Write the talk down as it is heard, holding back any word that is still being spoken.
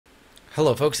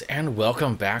Hello folks and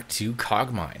welcome back to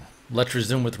Cogmind. Let's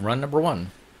resume with run number 1,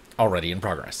 already in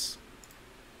progress.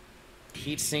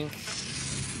 Heatsink.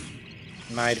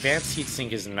 My advanced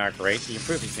heatsink is not great. The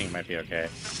improved heatsink might be okay.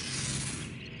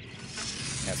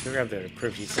 Yeah, let's go grab the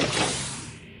improved heatsink.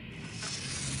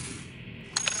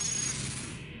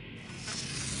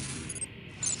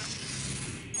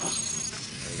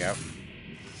 There we go.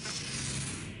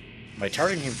 My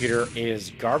targeting computer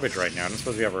is garbage right now. I'm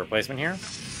supposed to have a replacement here.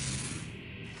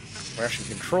 Ration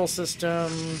control system.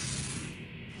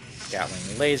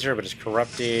 Gatling laser, but it's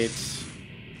corrupted.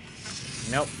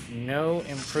 Nope, no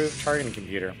improved targeting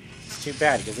computer. It's too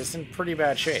bad because it's in pretty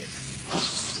bad shape.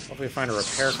 Hopefully find a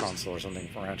repair console or something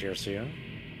around here soon.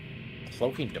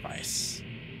 Cloaking device.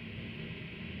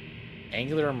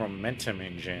 Angular momentum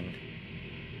engine.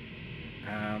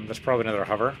 That's probably another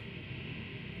hover.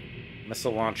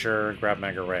 Missile launcher, grab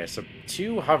mega ray. So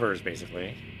 2 hovers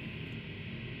basically.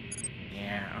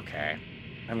 Yeah, okay.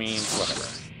 I mean, whatever.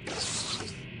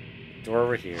 Door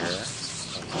over here.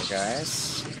 Okay,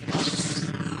 guys.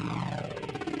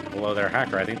 Below there,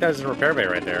 hacker. I think that's a repair bay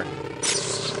right there.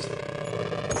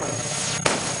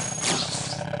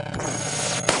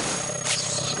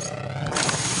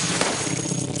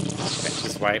 Okay,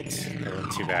 just wiped. That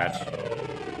wasn't too bad.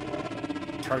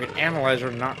 Target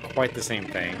analyzer, not quite the same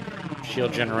thing.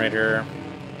 Shield generator.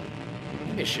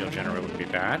 Maybe a shield generator wouldn't be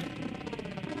bad.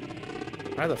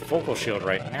 I have the focal shield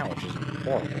right now, which is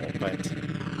horrible, but I'm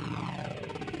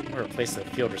going to replace the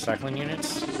field recycling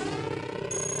units.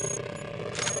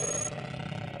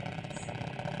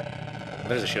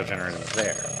 There's a shield generator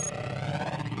there.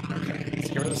 Okay, let's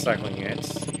get rid of the cycling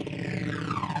units.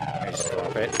 I just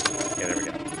drop it. Yeah, there we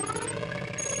go.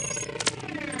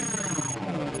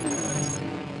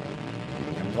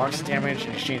 And blocks damage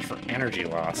in exchange for energy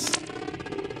loss.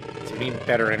 So we need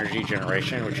better energy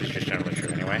generation, which is just generally true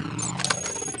anyway.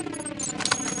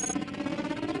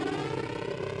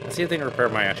 Let's see if they can repair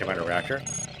my antimatter reactor.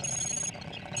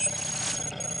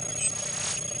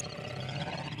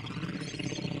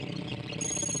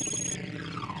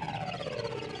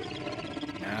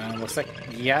 Looks like,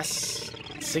 yes.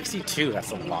 62,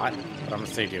 that's a lot. But I'm going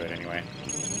to say do it anyway.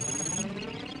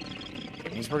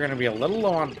 It means we're going to be a little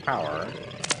low on power.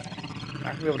 Not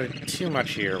going to be able to do too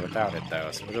much here without it, though.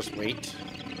 So we'll just wait.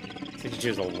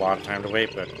 62 is a lot of time to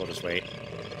wait, but we'll just wait.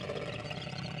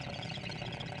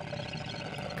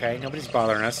 Okay, nobody's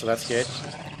bothering us, so that's good.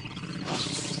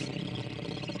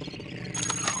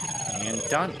 And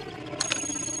done.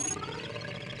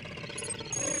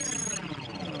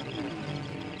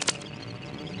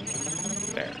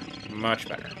 There. Much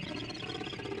better.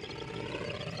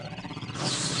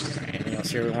 Okay, anything else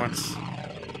here we want?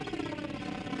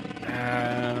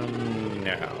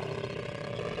 No.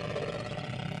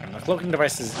 And the cloaking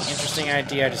device is an interesting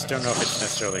idea, I just don't know if it's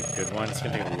necessarily a good one. It's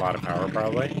going to take a lot of power,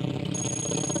 probably.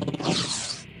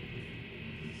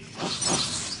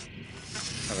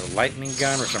 Lightning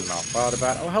gun, which I'm not bothered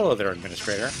about. Oh, hello there,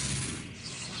 Administrator.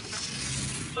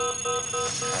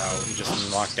 Oh, he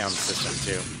just locked down the system,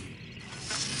 too.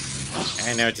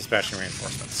 And now dispatching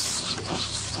reinforcements.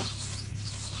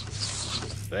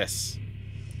 What's this?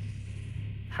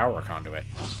 Power conduit.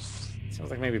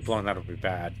 Sounds like maybe blowing that would be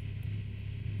bad.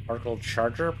 Particle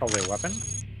charger, probably a weapon.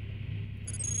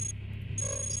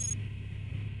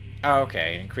 Oh,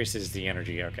 okay. It increases the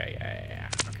energy. Okay, yeah.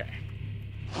 Okay.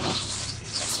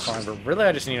 Fine, but really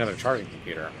I just need another targeting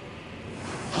computer.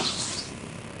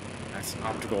 That's an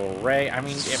optical array. I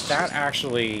mean, if that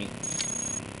actually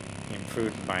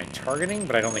improved my targeting,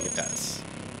 but I don't think it does.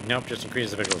 Nope, just increases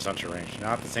the visual sensor range.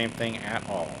 Not the same thing at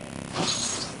all.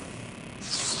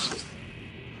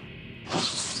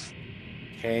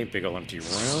 Okay, big ol' empty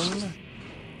room.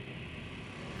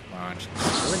 Come on,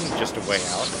 really need just a way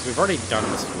out. We've already done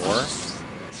this floor.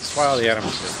 That's why all the items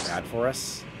are just bad for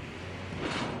us.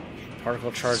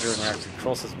 Particle charger and reactor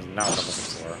control system is not what I'm looking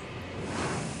for.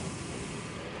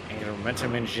 Angular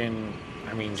momentum engine,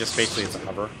 I mean, just basically it's a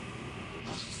hover.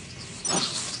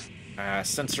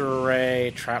 Sensor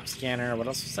array, trap scanner, what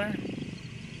else was there?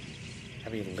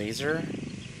 Heavy laser.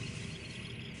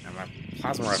 And my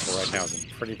plasma rifle right now is in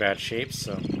pretty bad shape,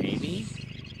 so maybe?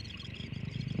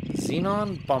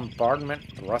 Xenon bombardment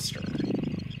thruster.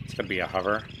 It's gonna be a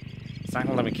hover. It's not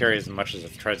gonna let me carry as much as a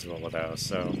treads will, though,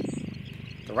 so...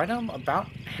 Right now I'm about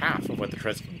half of what the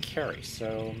treads can carry,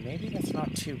 so maybe that's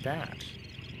not too bad.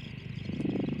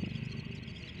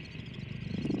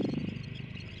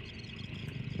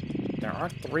 There are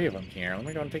 3 of them here. Let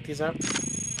me go and pick these up. So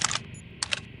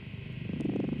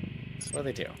what do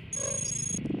they do?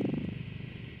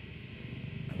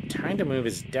 Time to move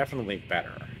is definitely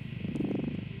better.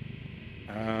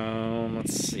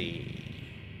 Let's see.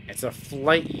 It's a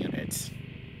flight unit,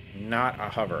 not a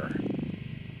hover.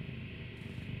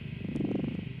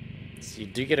 So you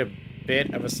do get a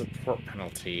bit of a support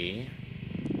penalty.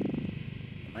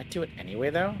 I might do it anyway,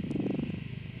 though.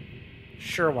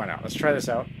 Sure, why not? Let's try this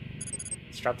out.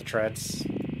 Let's drop the treads.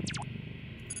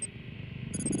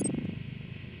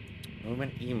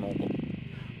 Movement immobile.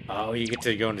 Oh, you get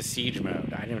to go into siege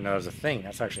mode. I didn't even know that was a thing.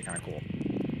 That's actually kind of cool.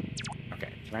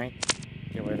 Okay, can I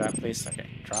get away with that, please? Okay,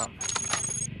 drop.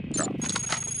 Drop.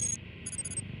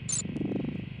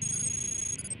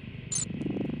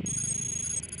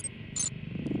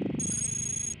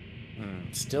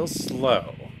 Still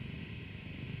slow.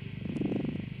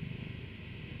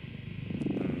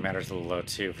 Matter's a little low,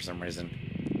 too, for some reason.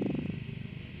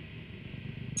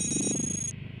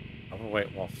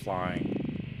 Overweight while flying.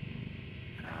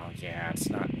 Oh, yeah, it's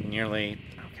not nearly...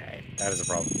 Okay, that is a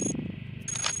problem.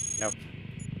 Nope.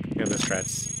 Go those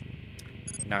treads.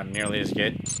 Not nearly as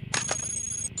good.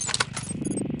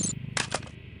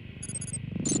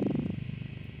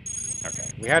 Okay,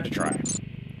 we had to try.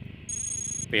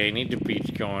 But yeah, you need to be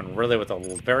going really with a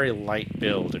very light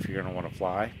build if you're going to want to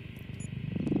fly.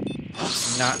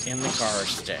 It's not in the car,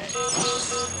 stay.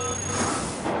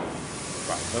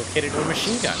 Well, located with a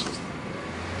machine gun.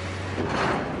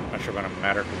 Not sure about a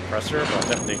matter compressor, but I'll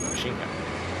definitely take a machine gun.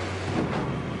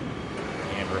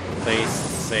 And replace,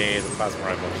 say, the plasma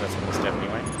rifle, because that's almost dead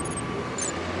anyway.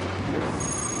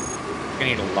 Gonna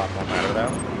need a lot more matter,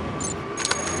 though.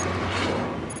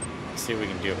 Let's see what we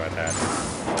can do about that.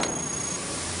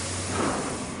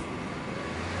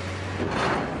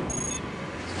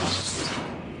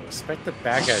 Expect the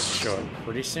bad guys to show up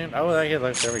pretty soon. Oh, yeah,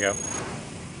 look, there we go.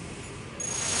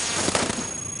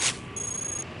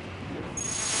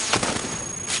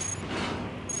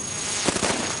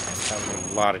 That's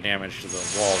having a lot of damage to the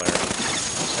wall there.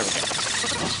 There we go.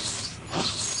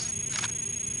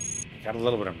 Got a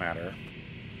little bit of matter.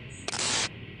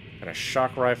 Got a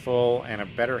shock rifle and a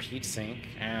better heatsink.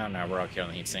 Oh, no, we're okay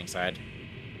on the heatsink side.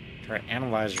 Turret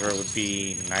analyzer would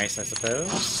be nice, I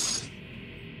suppose.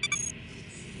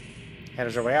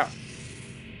 Headers our way out.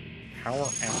 Power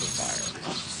amplifier.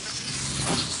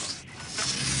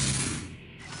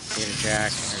 Data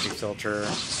jack, energy filter.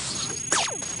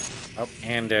 Oh,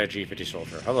 and a G50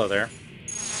 soldier. Hello there.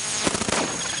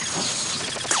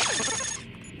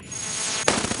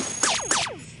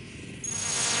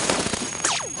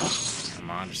 Come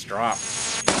on, just drop.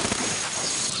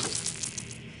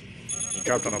 He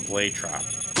dropped on a blade trap.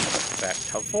 Is that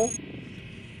helpful?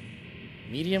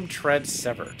 Medium tread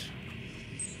severed.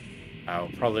 Oh,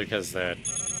 probably because the...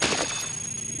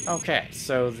 Okay,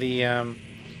 so the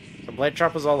blade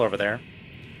trap was all over there.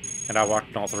 And I walked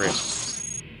in all three.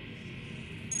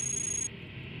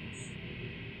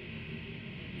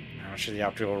 I'm not sure the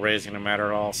optical ray is going to matter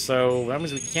at all. So, that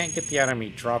means we can't get the enemy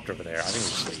dropped over there. I think we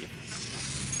just leave.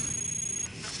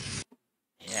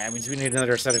 Yeah, it means we need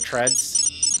another set of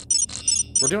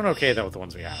treads. We're doing okay, though, with the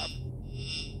ones we have.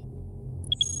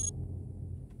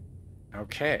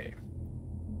 Okay.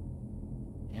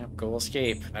 Yep, goal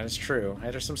escape. That is true. Hey,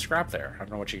 there's some scrap there. I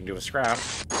don't know what you can do with scrap.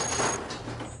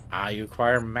 Ah, you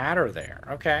acquire matter there.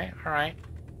 Okay, alright.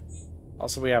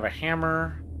 Also, we have a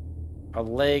hammer, a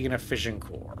leg, and a fission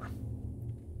core.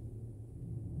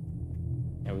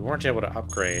 And we weren't able to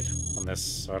upgrade on this,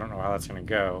 so I don't know how that's going to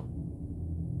go.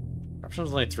 Option's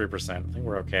only 3%. I think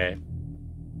we're okay.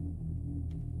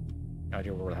 No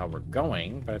idea where the hell we're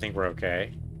going, but I think we're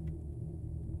okay.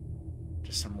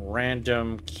 Just some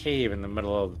random cave in the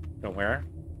middle of nowhere.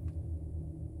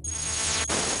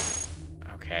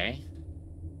 Okay.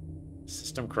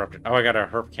 System corrupted. Oh, I got a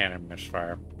herp cannon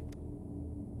misfire.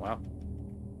 Well.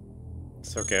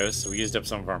 So it goes. So we used up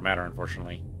some of our matter,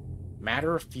 unfortunately.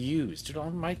 Matter fused.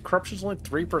 Dude, my corruption's only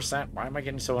 3%. Why am I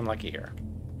getting so unlucky here?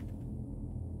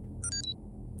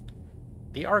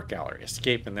 The art gallery.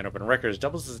 Escape and then open records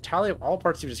doubles as a tally of all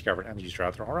parts you've discovered and used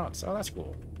throughout the runs. Oh, that's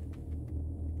cool.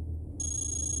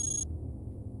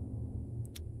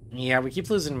 Yeah, we keep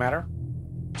losing matter.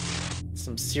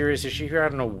 Some serious issue here. I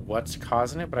don't know what's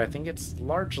causing it, but I think it's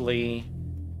largely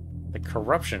the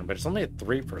corruption, but it's only at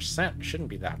 3%. It shouldn't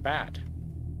be that bad.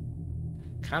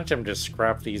 Kind of tempted to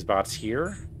scrap these bots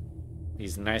here.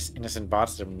 These nice, innocent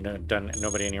bots that have done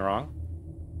nobody any wrong.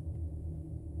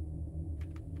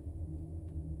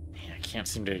 Man, I can't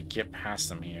seem to get past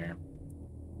them here.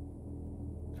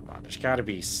 Come on, there's got to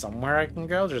be somewhere I can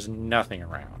go. There's nothing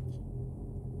around.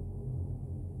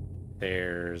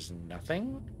 There's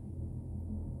nothing?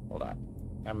 Hold on.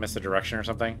 I missed a direction or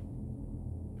something.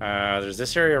 There's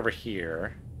this area over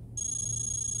here.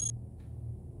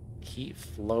 Heat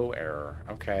flow error.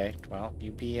 Okay, well,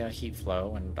 you be a heat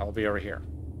flow, and I'll be over here.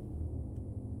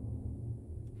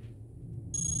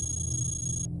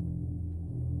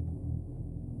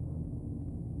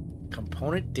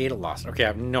 Component data loss. Okay, I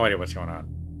have no idea what's going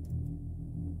on.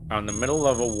 I'm in the middle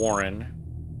of a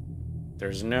warren.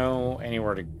 There's not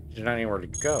anywhere to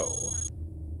go.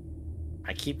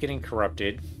 I keep getting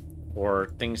corrupted, or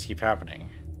things keep happening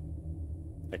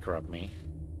that corrupt me.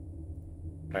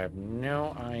 But I have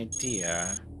no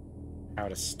idea how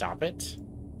to stop it.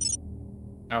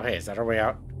 Oh, hey, is that our way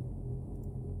out?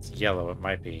 It's yellow, it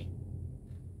might be.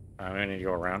 I'm gonna need to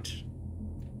go around.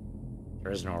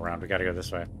 There is no around, we gotta go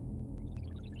this way.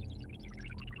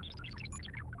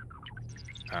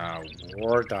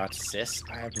 War.sys?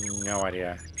 I have no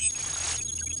idea.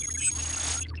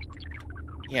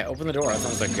 Yeah, open the door. That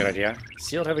sounds like a good idea.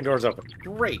 Sealed heavy doors open.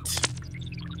 Great!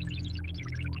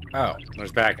 Oh,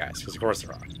 there's bad guys, because of course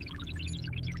there are.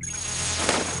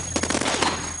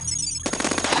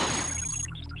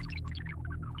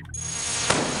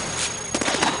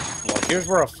 Well, here's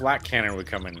where a flat cannon would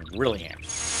come in really handy.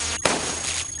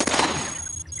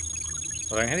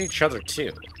 But I hit each other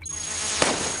too.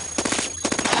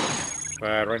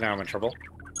 But right now I'm in trouble.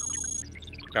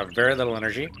 Got very little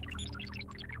energy.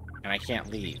 And I can't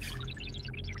leave.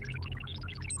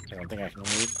 I don't think I can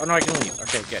leave. Oh no, I can leave.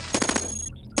 Okay, good.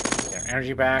 Get our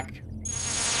energy back.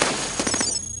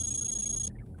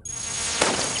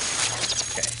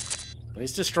 Okay. At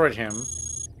least destroyed him.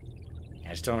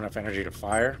 I still have enough energy to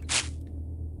fire.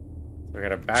 So we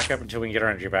gotta back up until we can get our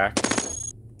energy back.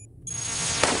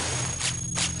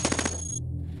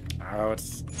 Oh,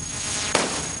 it's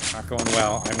not going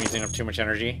well. I'm using up too much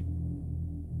energy.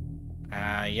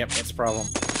 Yep, it's a problem.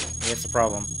 It's a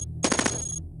problem.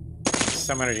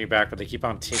 Some energy back, but they keep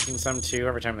on taking some too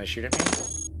every time they shoot at me.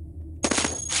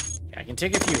 Yeah, I can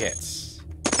take a few hits.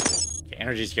 Okay,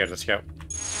 energy's good. Let's go.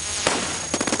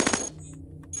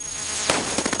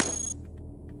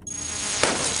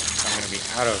 I'm gonna be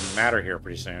out of matter here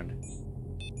pretty soon.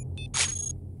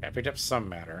 Okay, I picked up some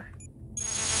matter.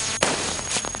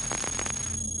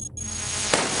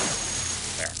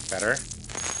 There, better.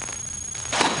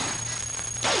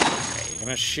 You're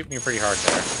gonna shoot me pretty hard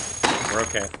there. We're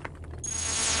okay.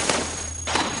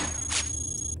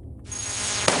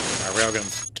 Our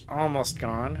railgun's almost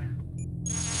gone.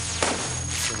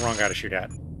 It's the wrong guy to shoot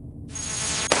at.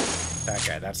 That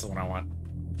guy, that's the one I want.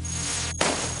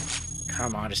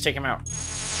 Come on, just take him out.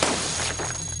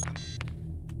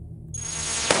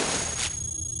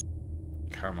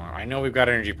 Come on, I know we've got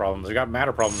energy problems. We've got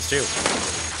matter problems too.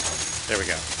 There we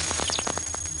go.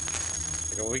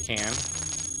 Take what we can.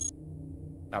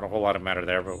 Not a whole lot of matter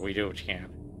there, but we do what we can.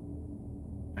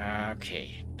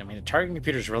 Okay. I mean, the targeting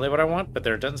computer is really what I want, but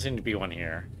there doesn't seem to be one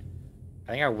here.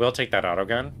 I think I will take that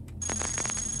autogun.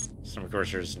 So, of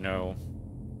course, there's no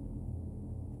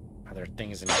other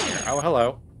things in here. Oh,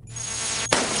 hello.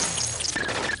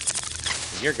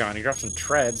 You're gone. You dropped some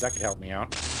treads. That could help me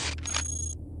out.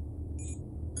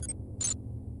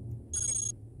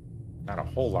 Not a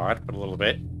whole lot, but a little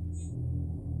bit.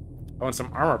 Oh, and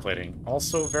some armor plating.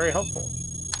 Also very helpful.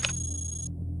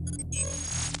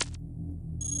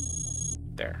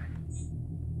 There.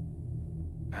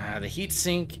 The heat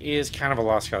sink is kind of a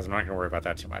lost cause. I'm not going to worry about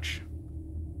that too much.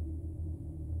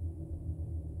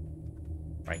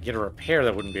 If I get a repair,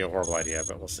 that wouldn't be a horrible idea,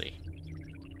 but we'll see.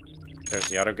 There's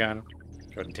the autogun.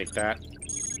 Go ahead and take that.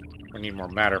 We need more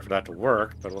matter for that to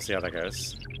work, but we'll see how that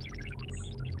goes.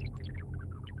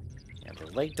 Yeah, the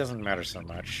lake doesn't matter so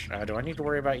much. Do I need to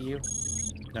worry about you?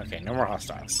 Okay, no more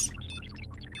hostiles.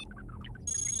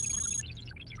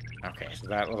 Okay, so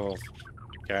that little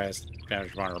guy's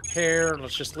damage on repair.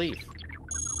 Let's just leave.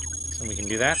 So we can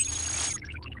do that.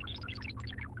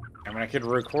 I mean, I could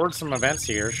record some events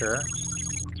here, sure.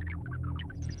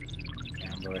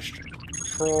 Ambushed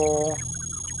patrol.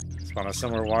 Spawn a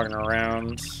similar walking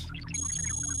around.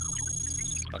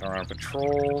 Looking around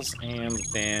patrols, and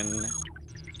then...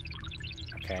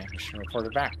 Okay, mission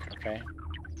reported back. Okay.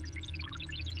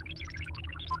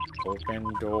 Open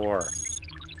door.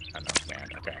 Enough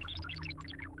command. Okay.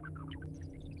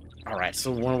 Alright,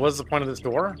 so what was the point of this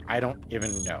door? I don't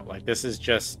even know. Like, this is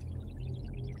just...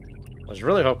 I was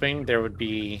really hoping there would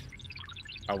be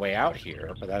a way out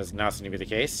here, but that does not seem to be the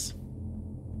case.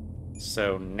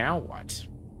 So, now what?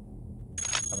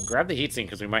 I'm gonna grab the heatsink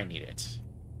because we might need it.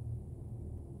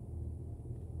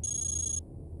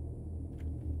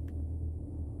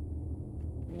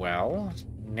 Well,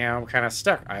 now I'm kind of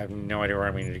stuck. I have no idea where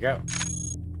I need to go.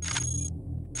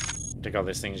 Take all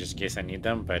these things just in case I need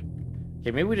them, but... Okay,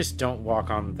 maybe we just don't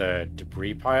walk on the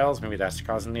debris piles. Maybe that's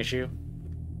causing the issue.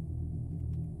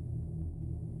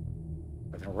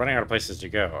 We're running out of places to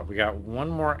go. We got one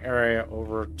more area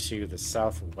over to the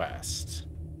southwest.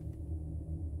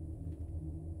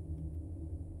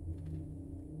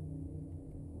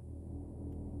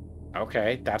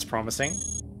 Okay, that's promising.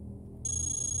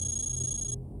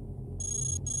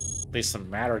 At least some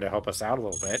matter to help us out a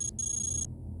little bit.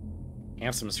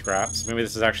 And some scraps. Maybe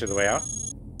this is actually the way out.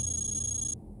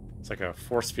 It's like a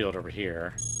force field over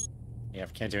here. Yeah,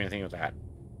 can't do anything with that.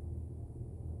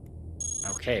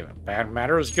 Okay, bad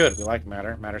matter is good. We like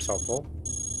matter. Matter's helpful.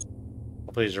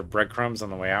 Hopefully these are breadcrumbs on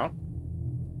the way out.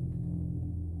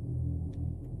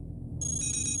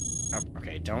 Oh,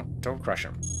 okay, don't crush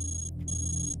them.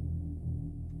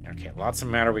 Okay, lots of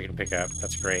matter we can pick up.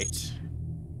 That's great.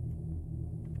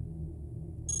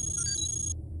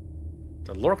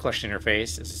 The lore collection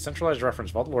interface is a centralized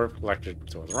reference of all the lore collected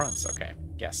to the runs. Okay,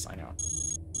 yes, I know.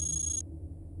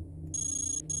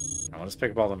 Now let's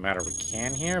pick up all the matter we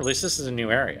can here. At least this is a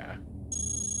new area.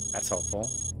 That's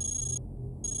helpful.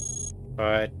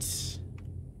 But,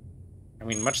 I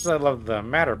mean, much as I love the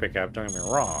matter pickup, don't get me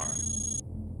wrong,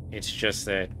 it's just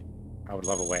that I would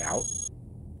love a way out.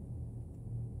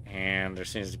 And there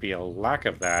seems to be a lack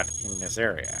of that in this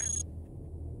area.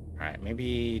 Alright,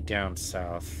 maybe down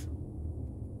south.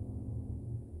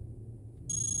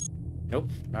 Nope,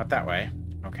 not that way.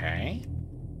 Okay.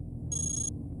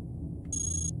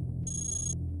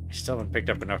 I still haven't picked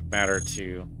up enough matter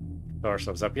to fill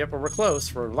ourselves up yet, but we're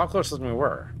close. We're a lot closer than we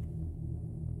were.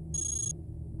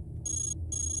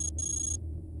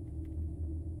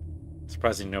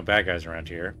 Surprisingly, no bad guys around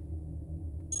here.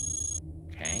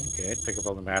 Okay, good. Pick up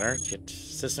all the matter. Get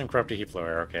system corrupted heat flow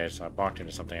error. Okay, so I bonked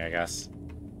into something, I guess.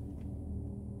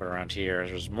 But around here,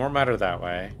 there's more matter that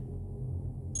way.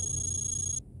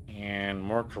 And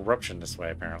more corruption this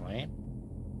way, apparently.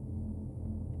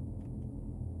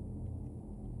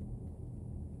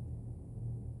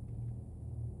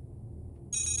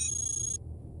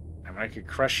 I mean, I could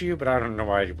crush you, but I don't know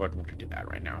why you wouldn't want to do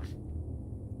that right now.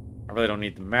 I really don't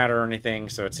need the matter or anything,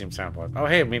 so it seems soundless. Oh,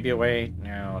 hey, maybe a way.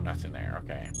 No, nothing there.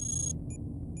 Okay.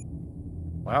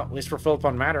 Well, at least we're filled up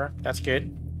on matter. That's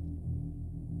good.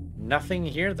 Nothing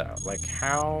here, though. Like,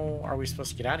 how are we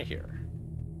supposed to get out of here?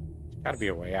 Gotta be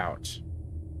a way out.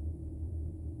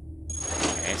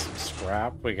 Okay, some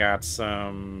scrap. We got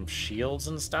some shields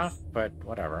and stuff, but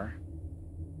whatever.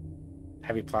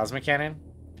 Heavy plasma cannon?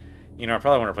 You know, I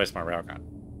probably want to replace my railgun.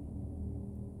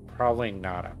 Probably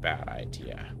not a bad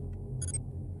idea.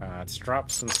 Let's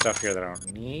drop some stuff here that I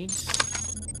don't need.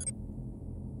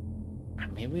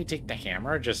 Maybe we take the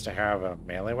hammer just to have a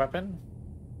melee weapon?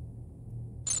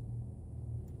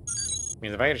 I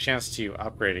mean, if I get a chance to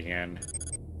upgrade again,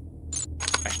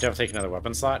 I should have taken another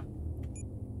weapon slot.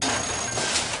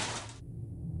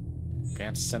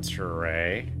 Advanced sensor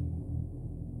array.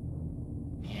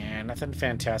 Yeah, nothing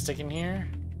fantastic in here.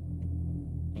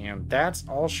 And that's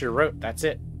all she wrote. That's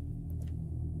it.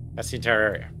 That's the entire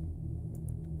area.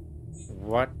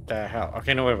 What the hell?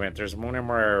 Okay, no, wait a minute. There's one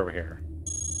more area over here.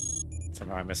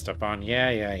 Somehow I messed up on.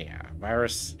 Yeah.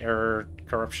 Virus, error,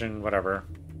 corruption, whatever.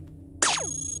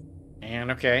 And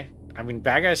okay. I mean,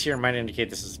 bad guys here might indicate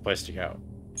this is the place to go.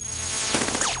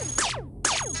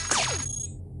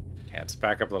 Okay, let's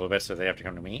back up a little bit so they have to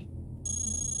come to me.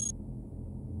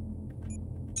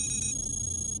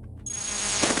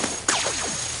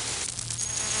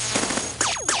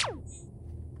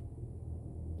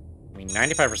 I mean,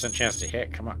 95% chance to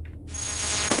hit. Come on.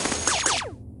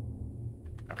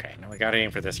 Okay, now we gotta aim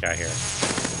for this guy here.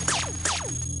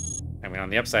 I mean,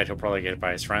 on the upside, he'll probably get hit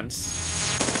by his friends.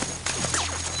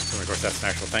 So, of course, that's an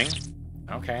actual thing.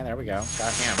 Okay, there we go.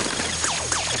 Got him.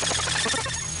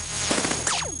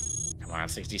 Come on,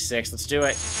 66. Let's do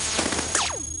it.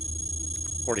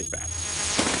 40's bad.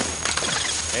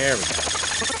 There we go.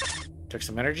 Took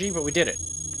some energy, but we did it.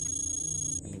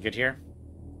 Anything good here?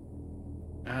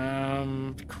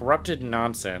 Corrupted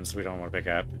nonsense we don't want to pick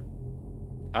up.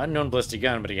 Unknown ballistic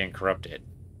gun, but again, corrupted.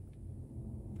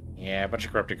 Yeah, a bunch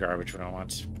of corrupted garbage we don't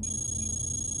want.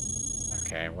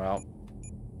 Okay, well.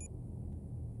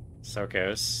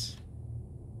 Sokos.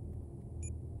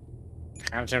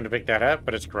 Kind of tempted to pick that up,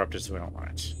 but it's corrupted, so we don't want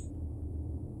it.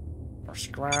 More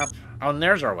scrap. Oh, and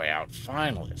there's our way out.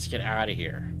 Finally, let's get out of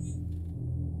here.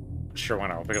 Sure, why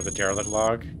not? We'll pick up the derelict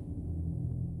log.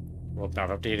 World not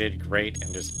updated. Great,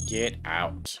 and just get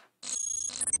out.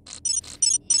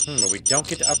 But we don't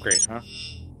get to upgrade, huh?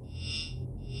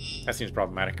 That seems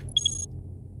problematic.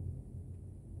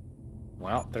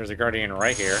 Well, there's a guardian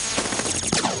right here.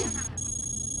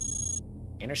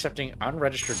 Intercepting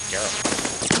unregistered derelict.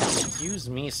 Excuse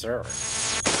me, sir.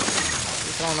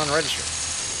 You're calling unregistered.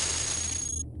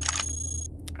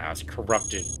 Ah, it's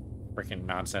corrupted. Freaking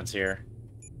nonsense here.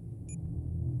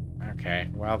 Okay,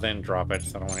 well then drop it,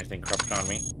 so I don't want anything corrupted on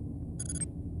me.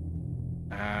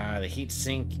 The heat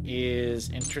sink is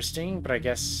interesting, but I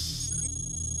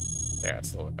guess... There,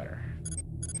 that's a little bit better.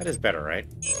 That is better, right?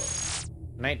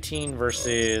 19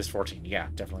 versus 14. Yeah,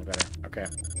 definitely better. Okay.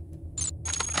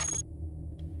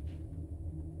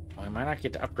 Well, I might not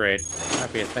get to upgrade. That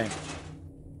might be a thing.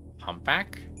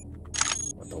 Humpback?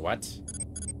 What the what?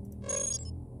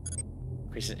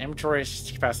 Increases inventory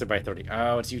capacity by 30.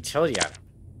 Oh, it's utility item.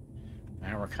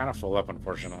 Man, we're kind of full up,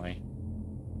 unfortunately.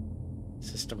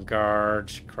 System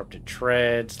guard, corrupted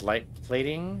treads, light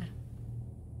plating.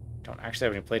 Don't actually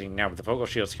have any plating now, but the focal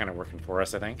shield's kind of working for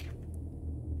us, I think.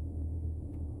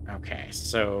 Okay,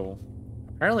 so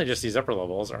apparently just these upper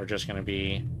levels are just going to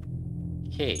be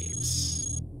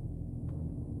caves.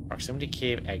 Proximity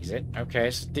cave exit. Okay,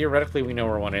 so theoretically we know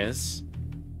where one is.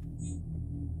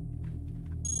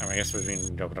 I guess we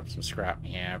need to open up some scrap.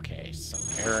 Yeah, okay, some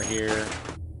error here.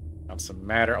 Found some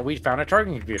matter. Oh, we found a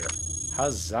targeting computer.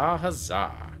 Huzzah,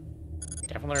 huzzah.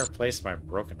 Definitely replaced my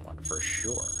broken one for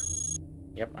sure.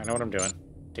 Yep, I know what I'm doing.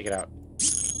 Take it out.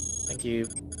 Thank you.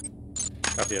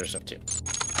 Got the other stuff too.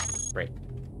 Great.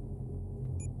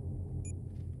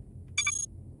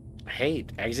 Hey,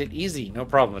 exit easy. No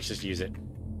problem. Let's just use it.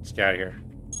 Let's get out of here.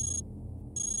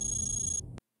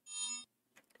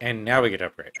 And now we get to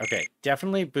upgrade. Okay,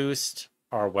 definitely boost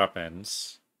our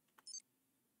weapons.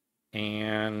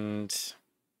 And...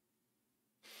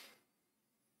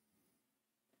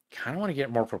 kind of want to get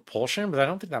more propulsion, but I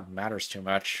don't think that matters too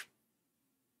much.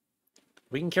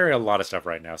 We can carry a lot of stuff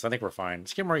right now, so I think we're fine.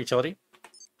 Let's get more utility.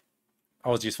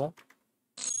 Always useful.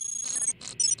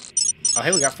 Oh,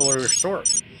 hey, we got fully restored.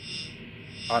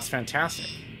 Oh, that's fantastic.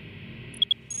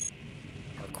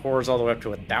 Our core is all the way up to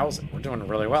 1,000. We're doing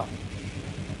really well.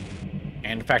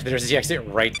 And in fact, there's the exit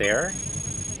right there.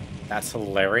 That's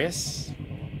hilarious.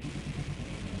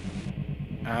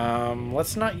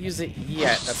 Let's not use it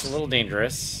yet. That's a little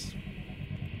dangerous.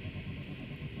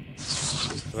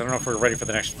 I don't know if we're ready for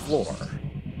the next floor.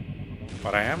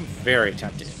 But I am very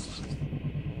tempted.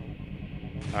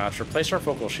 Let's replace our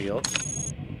focal shield.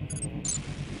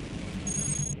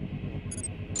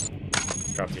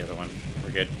 Drop the other one.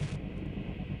 We're good.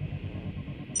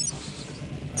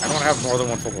 I don't have more than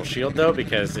one focal shield, though,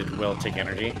 because it will take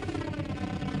energy.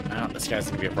 Oh, this guy's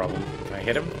going to be a problem. Can I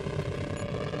hit him?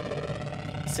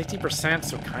 60%,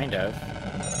 so kind of.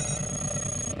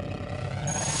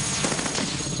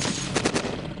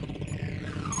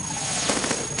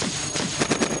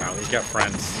 Wow, he's got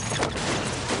friends.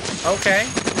 Okay.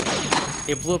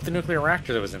 It blew up the nuclear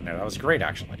reactor that was in there. That was great,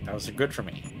 actually. That was good for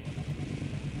me.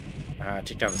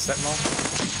 Take down the Sentinel.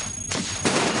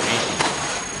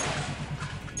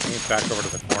 Move back over to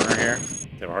the corner here.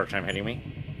 They have a hard time hitting me.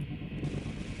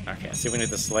 Okay, see if we need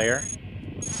the Slayer.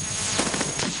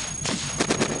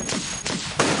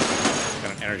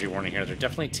 Got an energy warning here. They're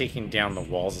definitely taking down the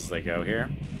walls as they go here.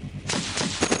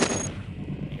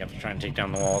 You have to try and take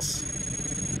down the walls.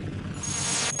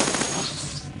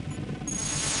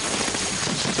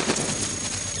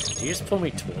 Do you just pull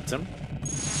me towards him?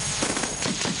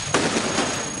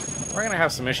 We're gonna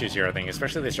have some issues here, I think,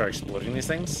 especially if they start exploding these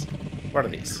things. What are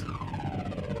these?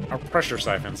 Our pressure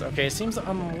siphons. Okay, it seems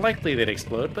unlikely they'd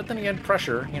explode, but then again,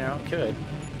 pressure, you know, could.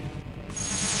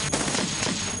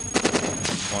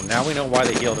 Well, now we know why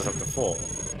they healed us up to full.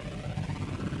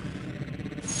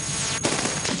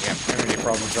 Yeah, energy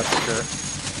problems, that's for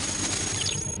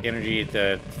sure. Energy,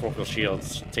 the focal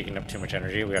shield's taking up too much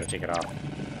energy. We gotta take it off.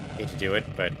 Hate to do it,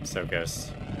 but so it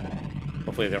goes.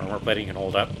 Hopefully the armor plating can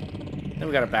hold up. Then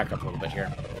we gotta back up a little bit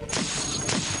here.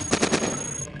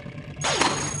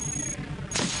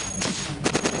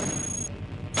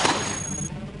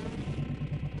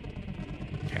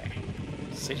 Okay.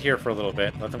 Sit here for a little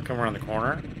bit. Let them come around the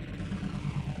corner.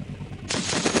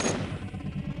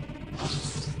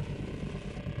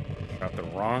 Got the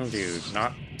wrong dude.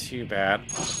 Not too bad.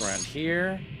 Look around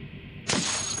here.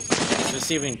 Let's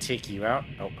see if we can take you out.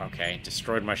 Oh, okay.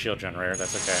 Destroyed my shield generator.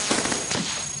 That's okay.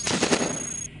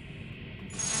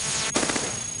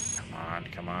 Come on,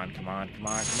 come on, come on, come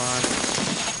on.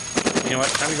 You know what?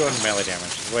 Time to go into melee damage.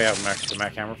 This is what I have the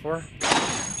Mac Hammer for.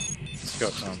 Let's go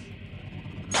up to him.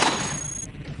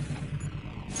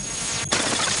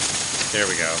 There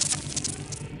we go.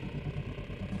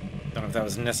 Don't know if that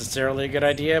was necessarily a good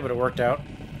idea, but it worked out.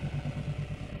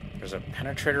 There's a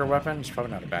penetrator weapon. It's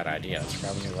probably not a bad idea. Let's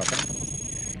grab a new weapon.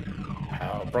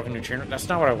 Oh, broken neutrino. That's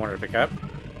not what I wanted to pick up.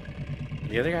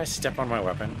 The other guy step on my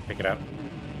weapon. Pick it up.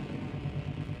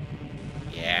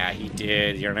 Yeah, he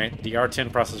did. The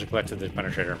R10 processor collected the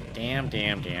penetrator. Damn,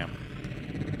 damn, damn.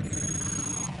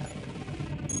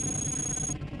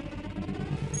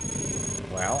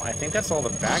 Well, I think that's all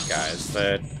the bad guys.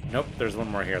 Nope, there's one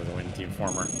more here, the Wind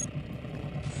Deformer.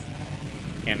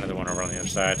 And another one over on the other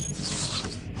side.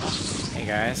 Hey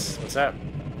guys, what's up?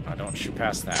 Oh, don't shoot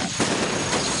past that.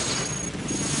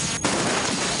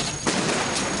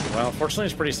 Well, fortunately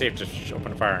it's pretty safe to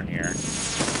open fire in here. On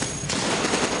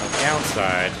the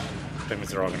downside, that means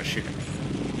they're all going to shoot at me.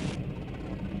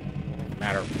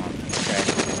 Matter of pump, okay.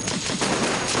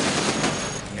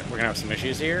 Yeah, we're going to have some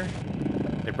issues here.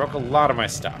 They broke a lot of my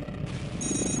stuff.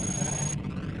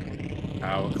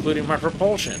 Including my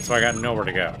propulsion, so I got nowhere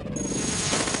to go.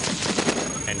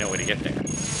 And no way to get there.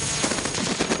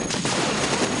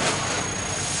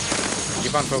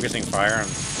 Keep on focusing fire on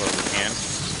where we can.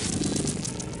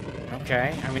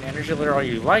 Okay, I mean, energy litter all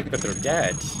you like, but they're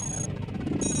dead.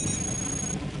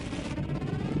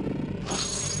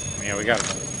 Yeah, we gotta...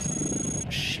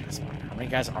 Shit, how many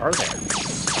guys are there?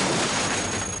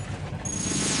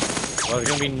 Well, there's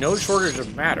gonna be no shortage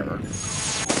of matter.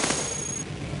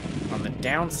 On the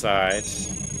downside,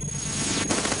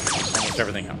 almost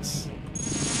everything else.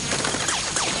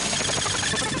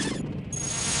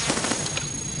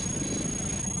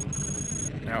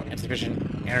 No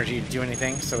insufficient energy to do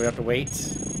anything, so we have to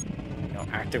wait. No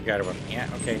active guided weapon. Yeah,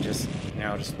 okay, just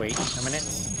wait a minute.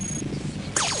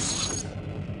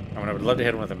 I would love to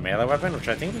hit him with a melee weapon, which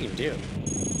I think we can do.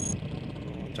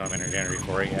 Don't have energy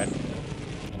for it yet.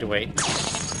 Need to wait.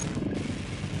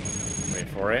 Wait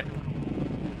for it.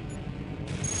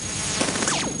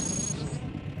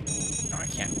 No, I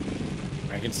can't.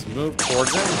 I can move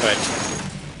towards him, but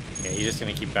yeah, he's just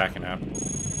gonna keep backing up.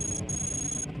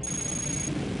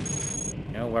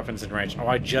 No weapons in range. Oh,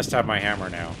 I just have my hammer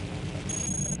now.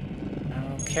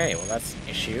 Okay, well that's an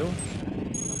issue.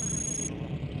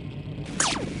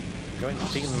 Going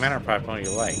taking the mana pipe all you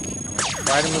like. I'm gonna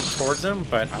try to move towards him,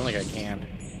 but I don't think I can.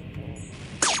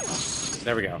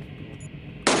 There we go.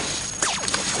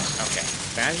 Okay,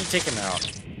 managed to take him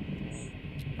out.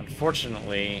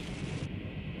 Unfortunately,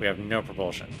 we have no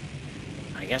propulsion.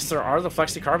 I guess there are the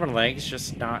flexi-carbon legs,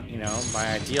 just not, you know,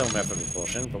 my ideal method of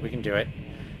propulsion, but we can do it.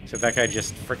 So if that guy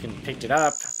just freaking picked it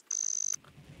up.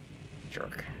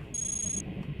 Jerk.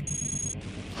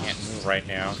 Can't move right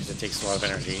now because it takes a lot of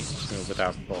energy to move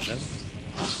without propulsion.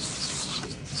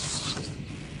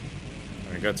 I'm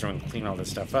going to go through and clean all this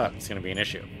stuff up. It's going to be an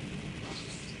issue.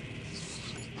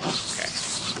 Okay.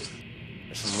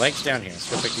 There's some legs down here. Let's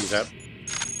go pick these up.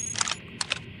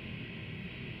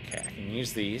 Okay, I can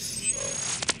use these.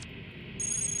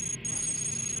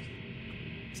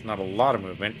 It's not a lot of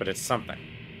movement, but it's something.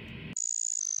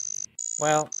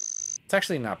 Well, it's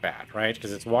actually not bad, right?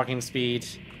 Because it's walking speed.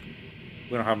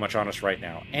 We don't have much on us right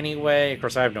now. Anyway, of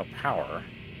course, I have no power.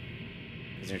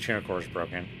 Because the neutrino core is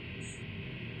broken.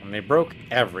 And they broke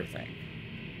everything.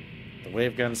 The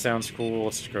wave gun sounds cool.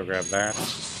 Let's just go grab that.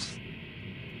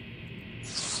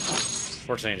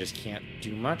 Fortunately, I just can't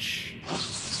do much.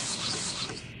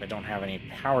 I don't have any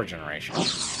power generation.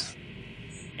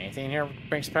 Anything here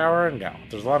brings power? No.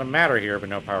 There's a lot of matter here, but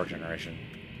no power generation.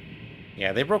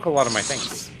 Yeah, they broke a lot of my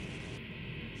things.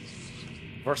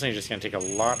 Unfortunately, it's just going to take a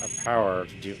lot of power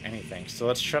to do anything. So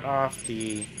let's shut off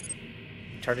the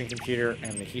charging computer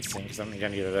and the heatsink, because I don't need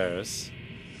any of those.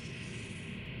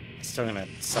 It's still going to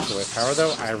suck away power,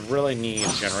 though. I really need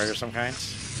a generator of some kind.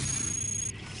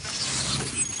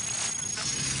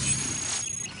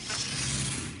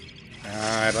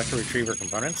 I'd like to retrieve her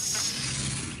components.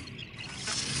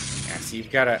 Yeah, so you've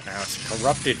got a... Now, it's a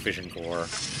corrupted fission core. I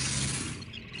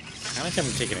think I'm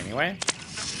going to take it anyway.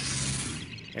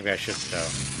 Maybe I shouldn't, though.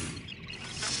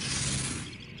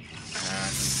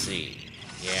 Let's see.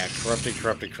 Yeah, corrupted.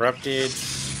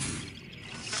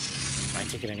 Might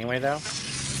take it anyway, though.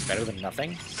 It's better than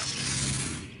nothing.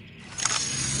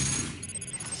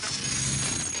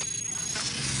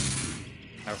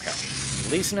 Okay.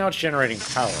 At least now it's generating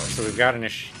power, so we've got no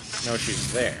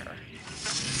issues there.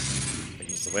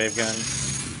 Use the wave gun.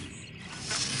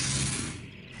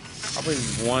 Probably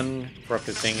one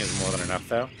corrupted thing is more than enough,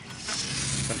 though.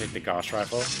 I'm gonna take the Gauss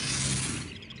rifle.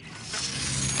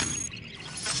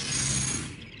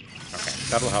 Okay,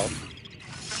 that'll help.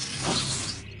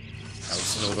 Now we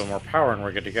just need a little bit more power and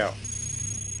we're good to go.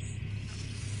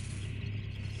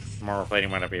 Armor plating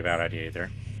might not be a bad idea either.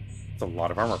 It's a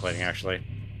lot of armor plating, actually.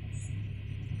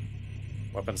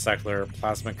 Weapon cycler,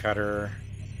 plasma cutter,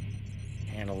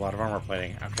 and a lot of armor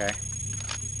plating. Okay.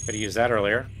 Could have used that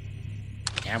earlier.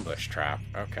 Ambush trap.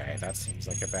 Okay, that seems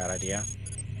like a bad idea.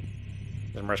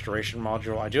 Then restoration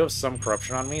module. I do have some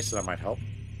corruption on me, so that might help.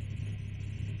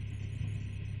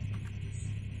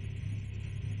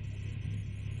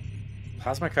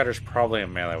 Plasma cutter's probably a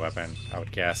melee weapon, I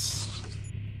would guess.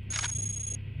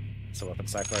 That's a weapon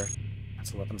cycler.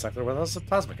 That's a weapon cycler. What else is a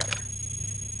plasma cutter?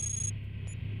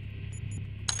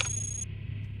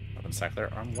 Weapon cycler.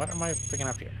 What am I picking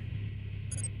up here?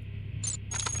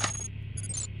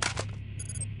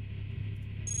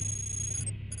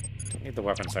 Don't need the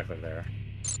weapon cycler there.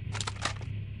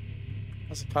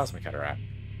 Where's the plasma cutter at?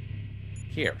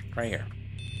 Here, right here.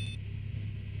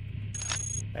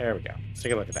 There we go. Let's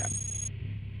take a look at that.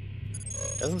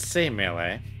 Doesn't say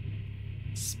melee.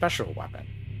 Special weapon.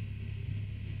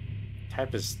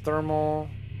 Type is thermal.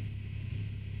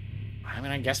 I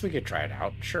mean, I guess we could try it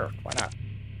out. Sure, why not?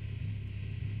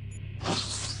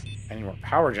 I need more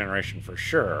power generation for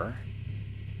sure.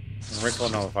 And recoil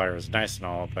nullifier is nice and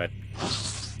all, but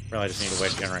really I just need a way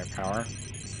to generate power.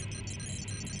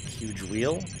 Huge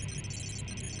wheel.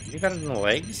 Maybe better than the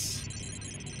legs?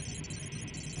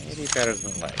 Maybe better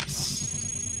than the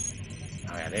legs.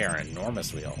 Oh yeah, they are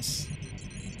enormous wheels.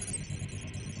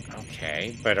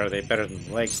 Okay, but are they better than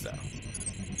the legs, though?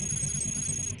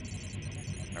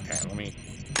 Okay, let me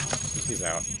keep these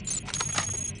out.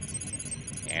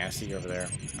 Yeah, I see you over there.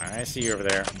 I see you over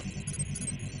there.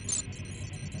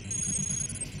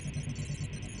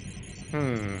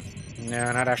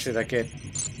 No, not actually that good.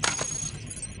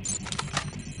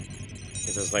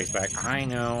 Get those legs back. I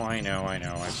know. I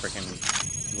freaking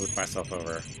moved myself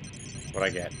over. That's what I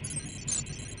get.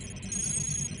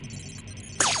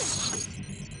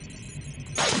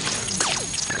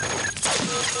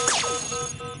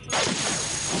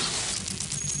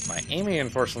 My aiming,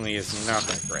 unfortunately, is not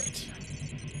that great.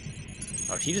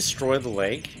 Oh, he destroyed the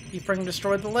leg? He freaking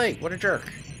destroyed the leg. What a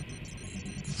jerk.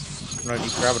 No, you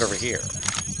grab it over here.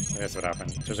 That's what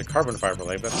happened. There's a carbon fiber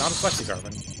leg, but it's not a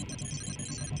flexi-carbon.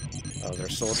 Oh,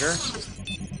 there's a soldier.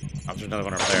 Oh, there's another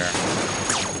one over there.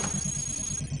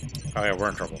 Oh yeah, we're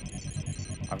in trouble.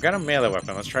 I've got a melee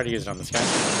weapon. Let's try to use it on this guy.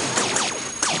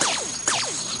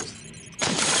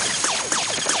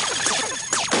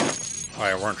 Oh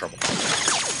yeah, we're in trouble.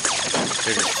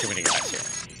 There's just too many guys here.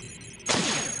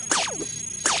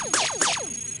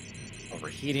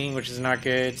 Overheating, which is not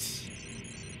good.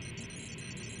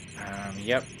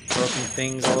 Yep, broken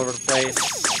things all over the place.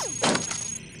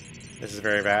 This is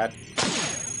very bad.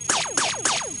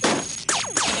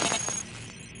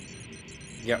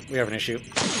 Yep, we have an issue.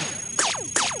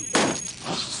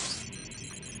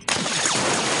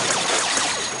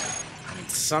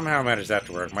 Somehow managed that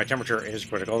to work. My temperature is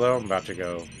critical, though. I'm about to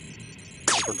go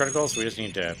super critical, so we just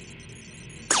need to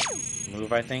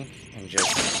move, I think, and just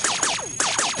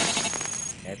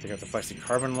pick up the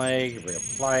flexi-carbon leg,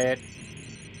 reapply it.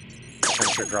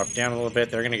 Temperature drop down a little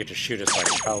bit. They're going to get to shoot us like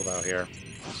hell, though, here.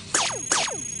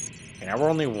 Okay, now we're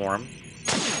only warm.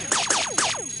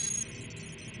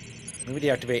 Maybe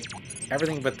deactivate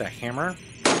everything but the hammer.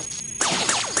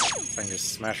 So I can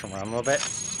just smash them around a little bit.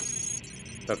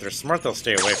 So if they're smart, they'll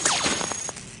stay away from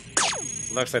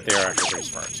me. Looks like they are actually pretty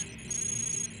smart.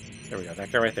 There we go.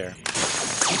 That guy right there.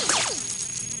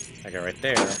 That guy right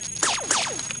there. We're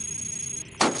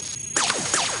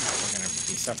going to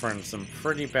be suffering some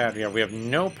pretty bad... Yeah, we have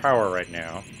no power right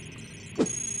now.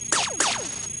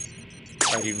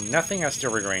 If I do nothing, I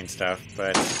still regain stuff,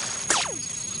 but...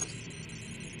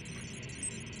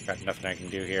 got nothing I can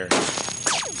do here.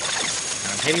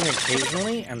 I'm hitting them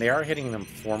occasionally, and they are hitting them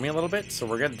for me a little bit, so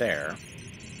we're good there.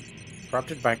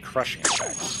 Corrupted by crushing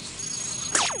effect.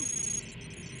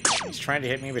 He's trying to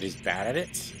hit me, but he's bad at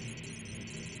it.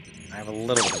 I have a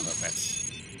little bit of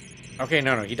movement. Okay,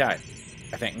 no, he died.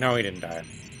 I think. No, he didn't die.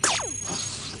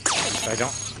 I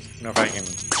don't know if I can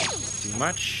do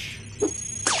much.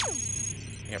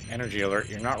 Yep, energy alert.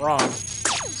 You're not wrong.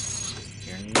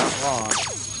 You're not wrong.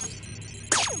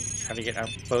 Try to get up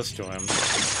close to him.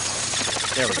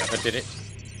 There we go, that did it.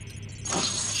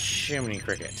 Chimney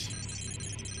cricket.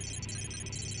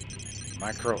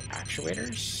 Micro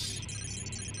actuators?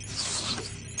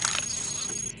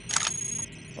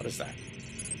 What is that?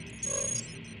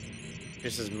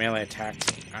 This is melee attack.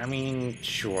 I mean,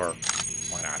 sure.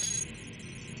 Why not?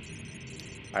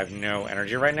 I have no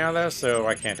energy right now, though, so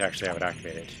I can't actually have it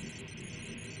activated.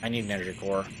 I need an energy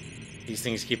core. These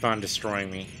things keep on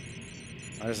destroying me.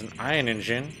 Oh, there's an ion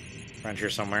engine around here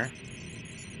somewhere.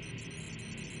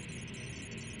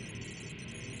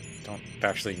 Don't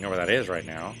actually know where that is right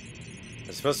now.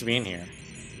 It's supposed to be in here.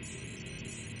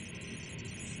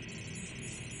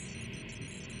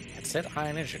 It said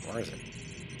ion engine. Where is it?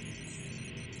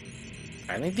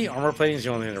 I think the armor plating is the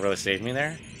only thing that really saved me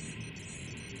there.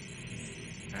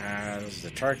 This is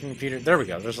the targeting computer. There we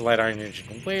go. There's a light ion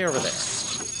engine way over there.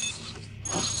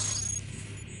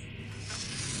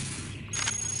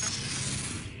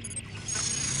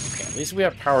 Okay, at least we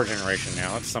have power generation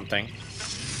now. That's something.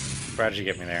 Glad you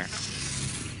get me there.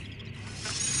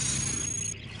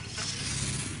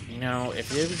 know,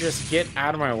 if you would just get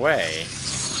out of my way.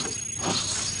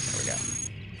 There we go.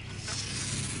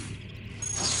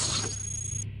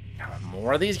 Now,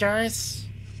 more of these guys?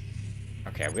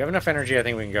 Okay, we have enough energy. I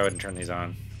think we can go ahead and turn these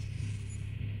on.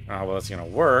 I don't know how well it's going to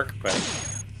work, but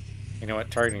you know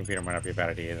what? Targeting computer might not be a bad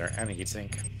idea either. And a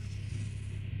heatsink.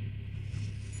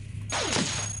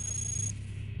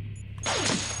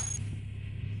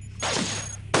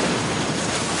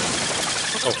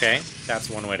 Okay, that's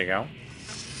one way to go.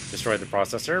 Destroyed the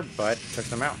processor, but took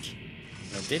them out.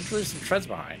 And I did leave some treads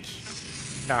behind.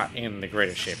 Not in the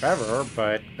greatest shape ever,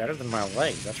 but better than my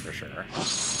legs, that's for sure.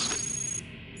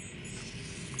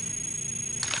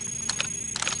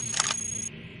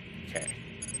 Okay.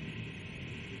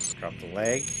 Drop the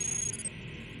leg.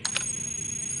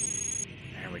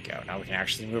 There we go. Now we can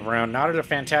actually move around, not at a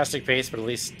fantastic pace, but at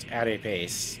least at a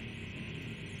pace.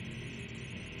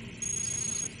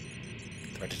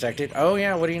 Threat detected. Oh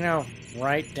yeah, what do you know?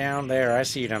 Right down there. I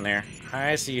see you down there.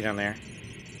 I see you down there.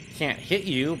 Can't hit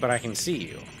you, but I can see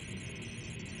you.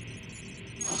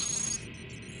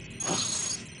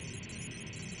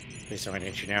 Please don't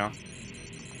hit you now.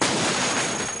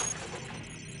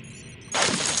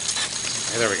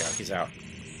 Okay, there we go. He's out.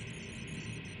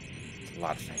 It's a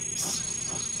lot of things.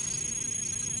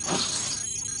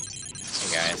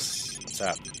 Hey guys, what's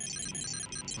up?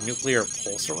 Nuclear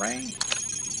pulse array?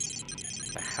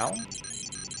 The hell?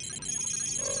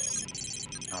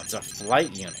 Oh, it's a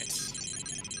flight unit.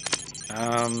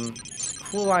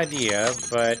 Cool idea,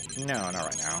 but no, not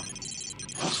right now.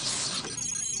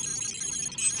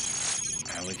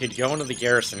 We could go into the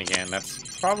garrison again. That's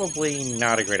probably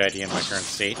not a great idea in my current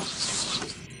state.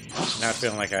 Not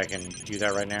feeling like I can do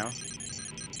that right now.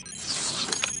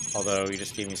 Although you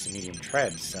just gave me some medium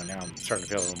treads, so now I'm starting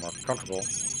to feel a little more comfortable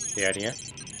with the idea.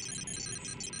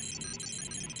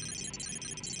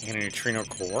 And a neutrino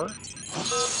core?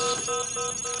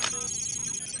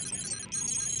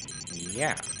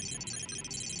 Yeah.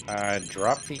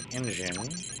 Drop the engine.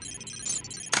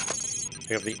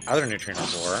 We have the other neutrino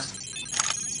core.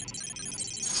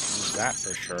 Use that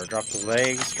for sure. Drop the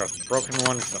legs, drop the broken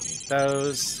one, because I don't need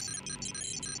those.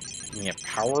 Give me a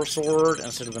power sword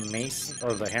instead of the mace,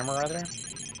 or the hammer rather.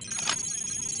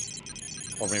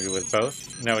 Or maybe with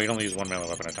both. No, you only use one melee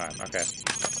weapon at a time. Okay.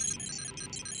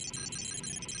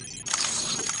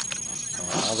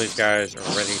 All these guys are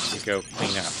ready to go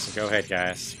clean up. So go ahead,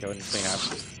 guys. Go ahead and clean up.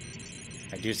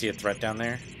 I do see a threat down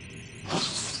there.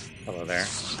 Hello there.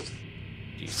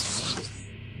 Do you see me?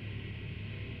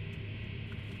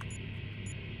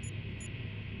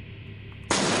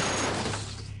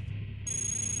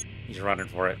 He's running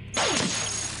for it.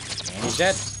 And he's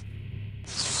dead.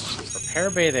 Repair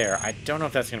bay there. I don't know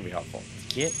if that's going to be helpful.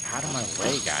 Get out of my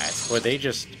way, guys. Boy, they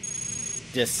just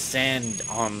descend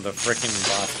on the frickin'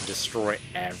 boss and destroy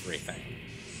everything.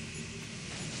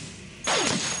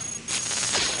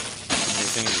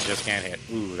 These things you just can't hit.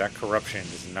 Ooh, that corruption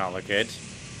does not look good.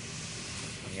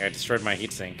 Yeah, I destroyed my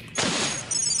heatsink.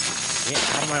 Get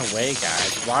out of my way,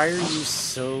 guys. Why are you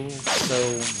so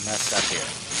messed up here?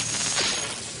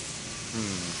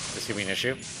 This could be an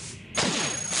issue. Okay,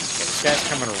 this guy's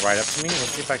coming right up to me.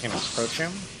 Let's see if I can approach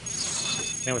him.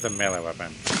 And with a melee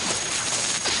weapon.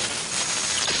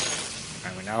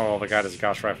 I mean, now all I got is a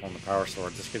Gauss rifle and the power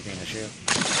sword. This could be an issue.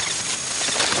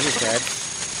 He's dead.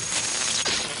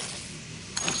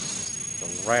 Go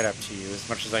right up to you as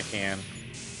much as I can.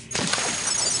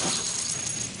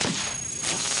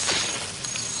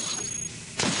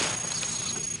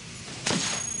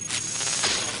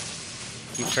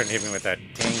 Keeps trying to hit me with that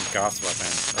dang Gauss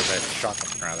weapon, or that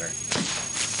shotgun rather.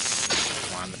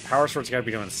 Come on, the power sword's got to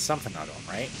be doing something on him,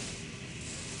 right?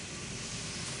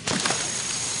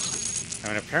 I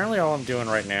mean, apparently all I'm doing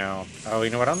right now... Oh, you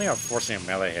know what? I don't think I'm forcing a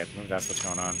melee hit. Maybe that's what's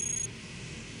going on.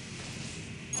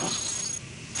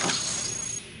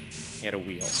 He had a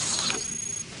wheel.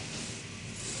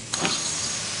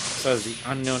 So is the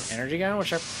unknown energy gun,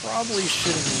 which I probably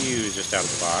shouldn't use just out of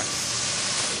the box.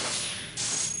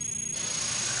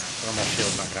 Thermal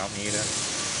shield's not gonna help me either.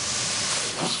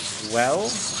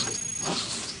 Well,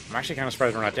 I'm actually kind of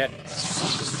surprised we're not dead.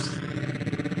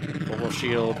 Global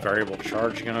shield, variable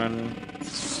charge gun.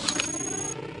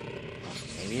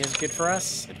 Maybe is good for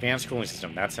us. Advanced cooling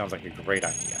system. That sounds like a great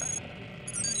idea.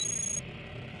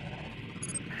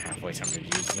 Halfway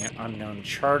tempted to use the unknown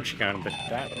charge gun, but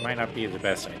that might not be the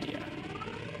best idea.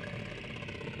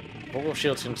 Global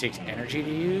shield's gonna take energy to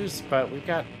use, but we've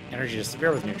got energy to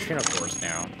spare with neutrino cores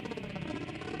now.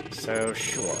 So,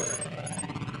 sure.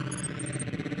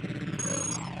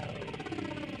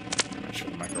 I'm not sure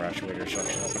the micro actuator should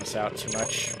help us out too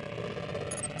much.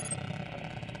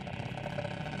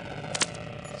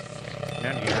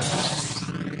 Down here.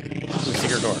 Ooh,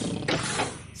 secret door.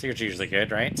 Secret's usually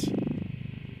good, right?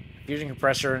 Fusion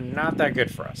compressor, not that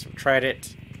good for us. We've tried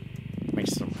it.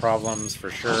 Makes some problems for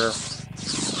sure.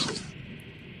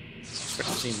 Expect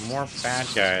to see more bad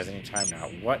guys anytime now.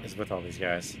 What is with all these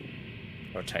guys?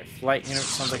 Prototype flight unit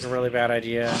sounds like a really bad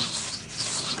idea.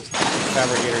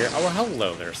 Fabricator here. Oh,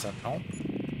 hello there, Sentinel.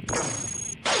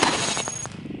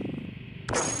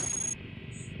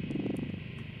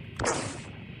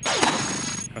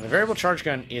 Now, the variable charge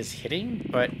gun is hitting,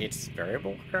 but it's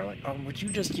variable, apparently. Oh, would you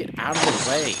just get out of the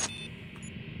way?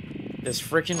 This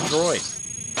freaking droid.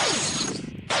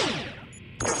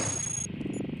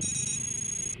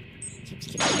 Keeps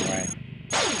getting in the way.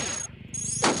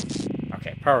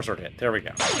 Okay, power sword hit. There we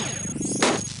go.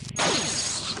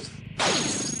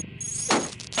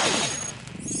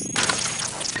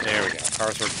 There we go.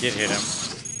 Power sword did hit him.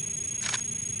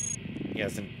 He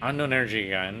has an unknown energy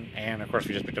gun, and of course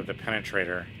we just picked up the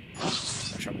penetrator,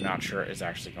 which I'm not sure is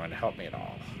actually going to help me at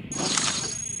all.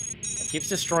 It keeps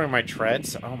destroying my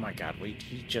treads. Oh my god,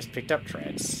 he just picked up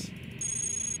treads.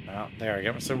 Well, there we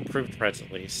go. Some improved treads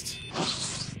at least.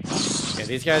 Yeah,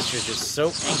 these guys are just so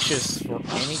anxious for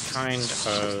any kind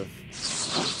of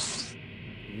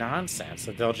nonsense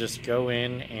that they'll just go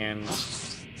in and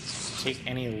take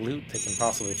any loot they can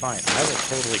possibly find. I will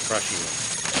totally crush you.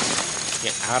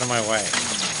 Get out of my way.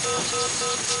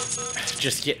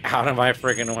 Just get out of my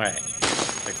friggin' way.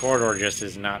 The corridor just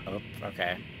is not... Oh,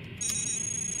 okay.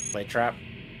 Plate trap.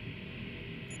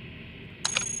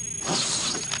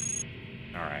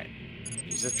 Alright.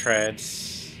 Use the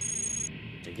treads.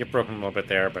 Did get broken a little bit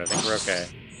there, but I think we're okay.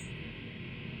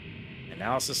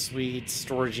 Analysis suite,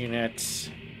 storage unit.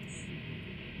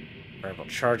 Variable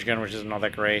charge gun, which isn't all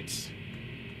that great.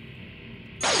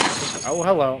 Oh,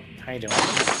 hello. How you doing?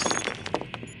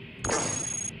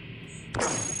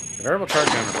 The variable charge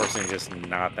gun, unfortunately, is just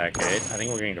not that good. I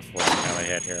think we're going to force a melee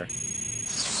hit here. Let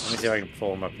me see if I can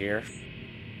pull him up here.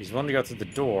 He's willing to go through the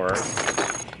door.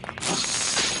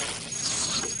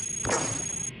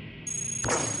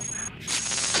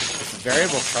 This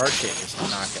variable charge hit is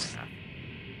not going to happen.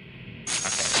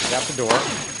 Okay, we got the door.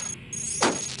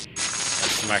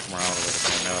 Let's smack him around with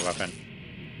a melee weapon.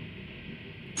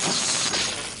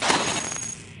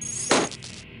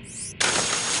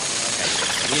 Okay,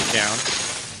 he's down.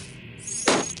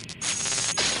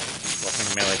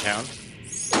 Melee town.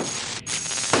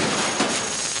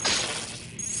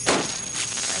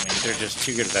 I mean, they're just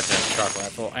too good at that damn shock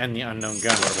rifle and the unknown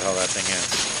gun, whatever the hell that thing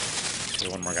is. So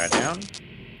one more guy down.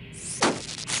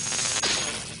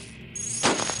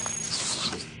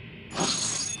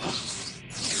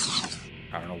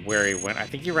 I don't know where he went. I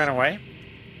think he ran away.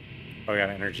 Oh, we got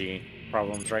energy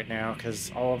problems right now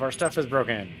because all of our stuff is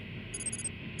broken.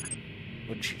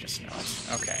 Wouldn't you just know it?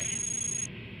 Okay.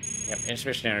 Yep,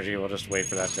 insufficient energy. We'll just wait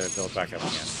for that to build back up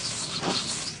again.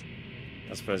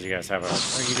 I suppose you guys have a...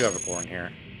 Oh, you do have a core in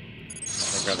here.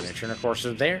 I'll grab the neutrino core.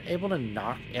 So they're able to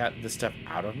knock the stuff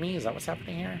out of me? Is that what's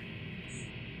happening here?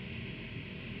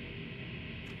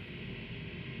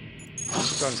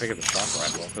 Let's go ahead and pick up the shock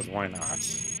rifle, because why not?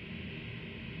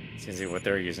 Seems like what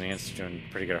they're using is doing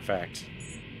pretty good effect.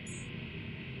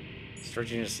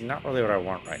 Storage unit is not really what I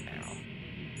want right now.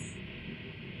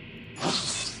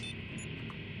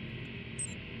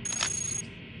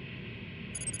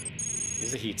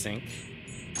 Use a heatsink.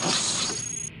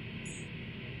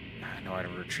 No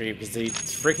item to retrieve because these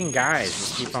freaking guys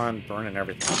just keep on burning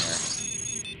everything there.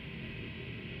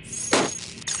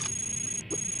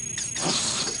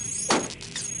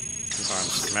 Keep on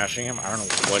smashing him. I don't know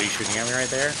what he's shooting at me right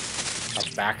there.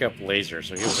 A backup laser,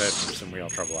 so he was in some real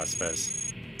trouble, I suppose.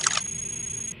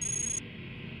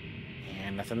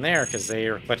 And nothing there because they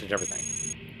reflected everything.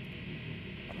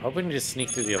 Hoping to just sneak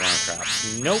through the alarm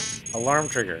traps. Nope! Alarm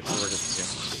triggered, so we're just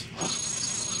doomed.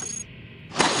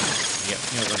 Yep,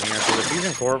 heals in here. So the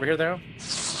fusion core over here, though,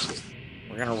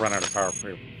 we're gonna run out of power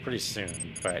pretty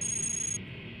soon, but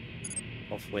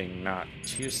hopefully not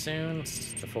too soon.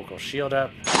 The focal shield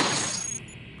up.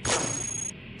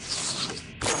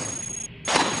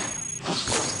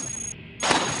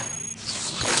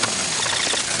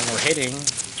 And we're hitting.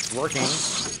 It's working.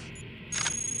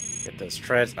 Get those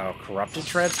treads. Oh, corrupted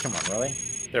treads? Come on, really?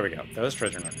 There we go. Those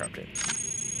treads are not corrupted.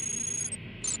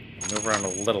 Move around a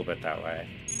little bit that way.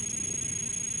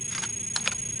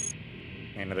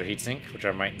 And another heatsink, which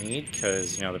I might need,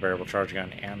 because, you know, the variable charge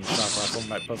gun and the shock rifle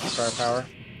might both require power.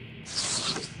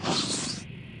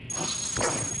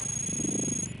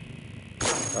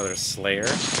 Oh, there's Slayer.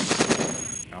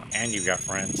 Oh, and you've got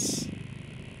friends.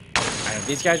 And if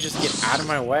these guys just get out of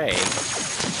my way,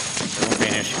 it won't be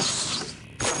an issue.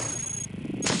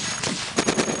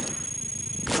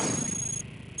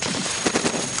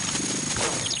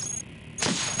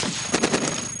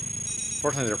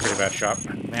 Fortunately, they're a pretty bad shot.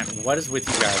 Man, what is with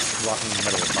you guys walking in the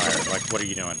middle of fire? Like, what are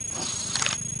you doing?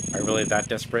 Are you really that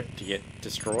desperate to get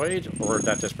destroyed, or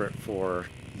that desperate for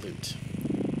loot?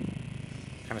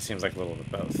 Kind of seems like a little bit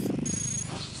of both.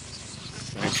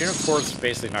 The neutrino core is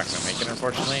basically not going to make it,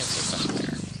 unfortunately, so there's nothing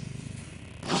there.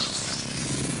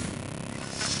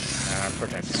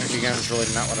 Protect energy gun is really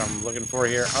not what I'm looking for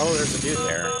here. Oh, there's a dude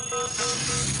there. I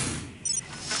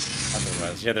thought it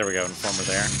was. Yeah, there we go. Informer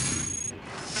there.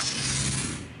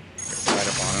 Get right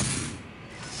up on him.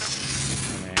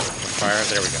 And then fire.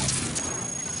 There we go.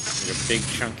 A big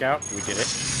chunk out. We did it.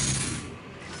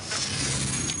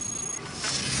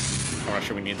 I'm not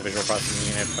sure we need the visual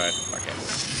processing unit, but okay.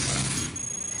 Why not?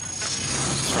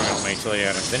 Destroying all my utility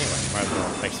items anyway. Might as well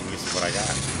make some use of what I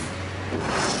got.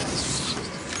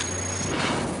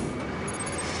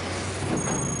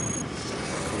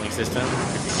 Cooling system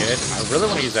could be good. I really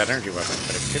want to use that energy weapon,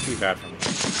 but it could be bad for me.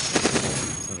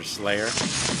 Another Slayer.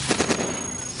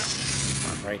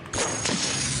 Alright.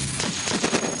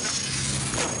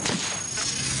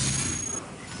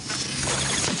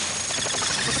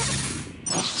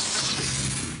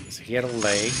 He had a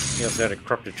leg. He also had a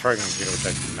corrupted targeting computer, which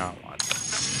I do not want.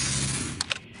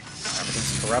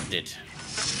 Everything's corrupted.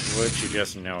 Would you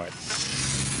just know it?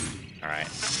 Alright.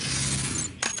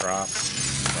 Drop.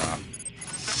 Drop.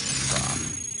 Drop.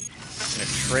 I'm going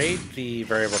to trade the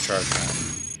variable charge gun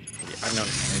for the unknown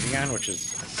energy gun, which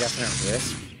is a definite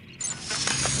risk.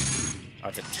 Oh,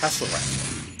 it's a Tesla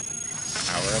rifle.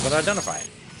 Now we're able to identify it.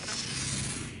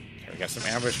 Okay, we got some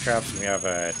ambush traps, and we have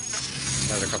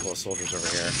another couple of soldiers over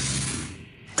here.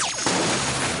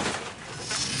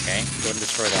 Okay, go ahead and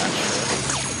destroy that, sure.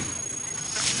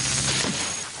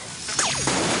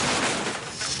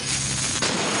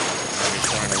 I'm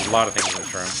destroying a lot of things in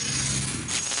this room.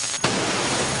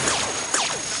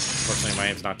 Fortunately, my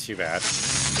aim's not too bad.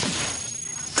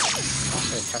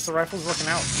 Okay, the Tesla rifle's working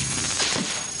out.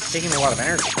 It's taking me a lot of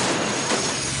energy.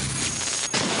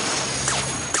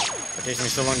 It takes me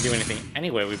so long to do anything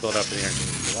anyway, we build up the energy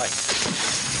we like.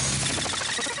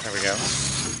 There we go.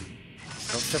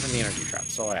 Don't step in the energy trap,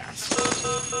 that's all I ask.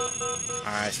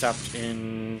 I stopped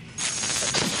in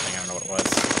something, I don't know what it was.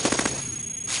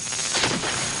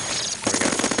 There we go,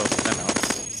 took both of them out,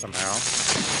 somehow. I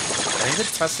think the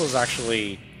Tesla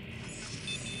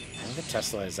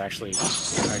is actually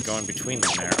going between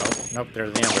them there. Oh, nope,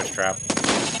 there's the ambush trap.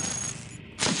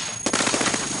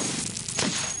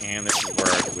 And this is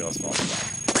where the wheels fall back.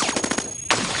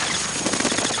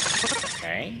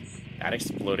 Okay, that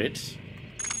exploded.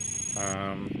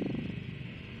 I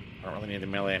don't really need the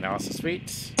melee analysis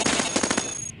suite.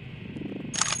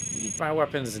 Need my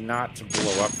weapons not to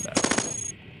blow up, though.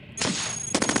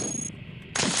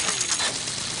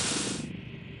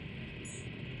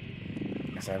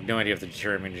 Because I have no idea if the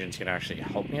deterrent engines can actually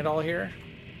help me at all here.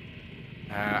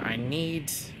 I need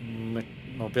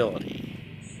mobility.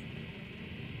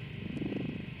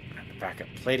 Backup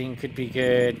plating could be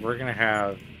good. We're gonna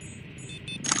have...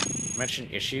 mention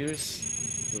issues.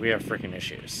 We have freaking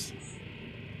issues.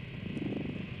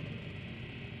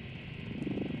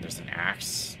 There's an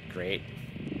axe. Great.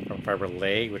 Carbon fiber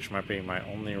leg, which might be my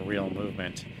only real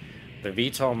movement. The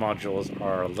VTOL modules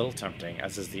are a little tempting,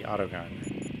 as is the autogun.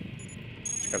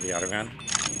 Check out the autogun.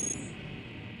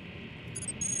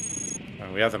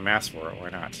 We have the mass for it, why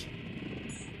not?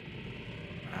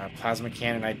 Plasma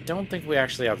cannon, I don't think we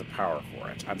actually have the power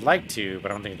for it. I'd like to, but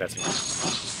I don't think that's enough.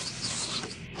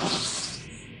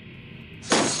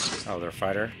 Oh, they're a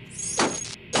fighter.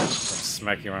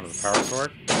 Smack you around with a power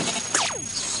sword.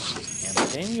 And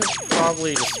then you'll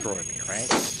probably destroy me, right?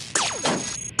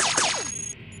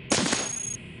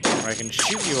 I can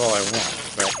shoot you all I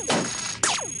want, but...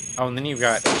 Oh, and then you've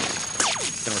got...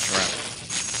 finish around.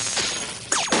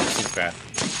 Seems bad.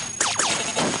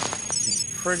 Seems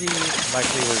pretty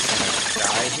likely we're gonna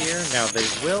die here. Now, they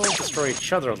will destroy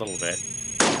each other a little bit.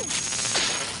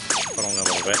 But only a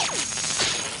little bit.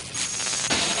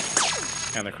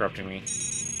 And they're corrupting me.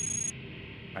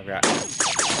 I've got... at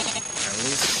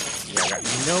least... yeah, I've got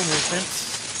no movement.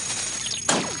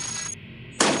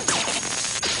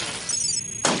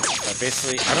 So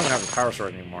basically, I don't have the power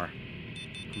sword anymore.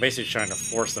 I'm basically trying to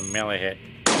force a melee hit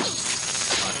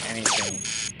on anything.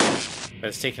 But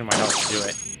it's taking my health to do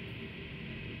it.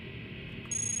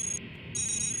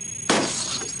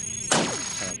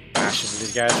 Kind of bash into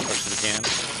these guys as much as we can.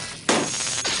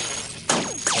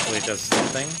 Hopefully it does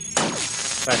something.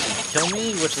 Besides to kill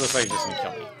me, which looks like it's just gonna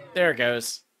kill me. There it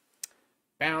goes.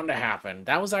 Bound to happen.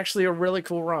 That was actually a really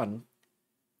cool run.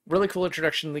 Really cool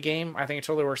introduction to the game. I think it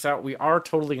totally works out. We are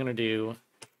totally going to do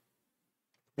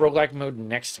roguelike mode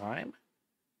next time.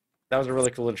 that was a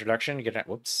really cool introduction. You get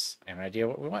an idea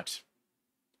what we want.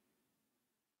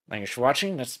 Thanks for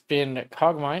watching. That's been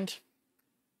Cogmind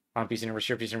on PC Universe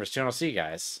here, PC Universe 2, and I'll see you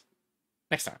guys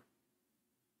next time.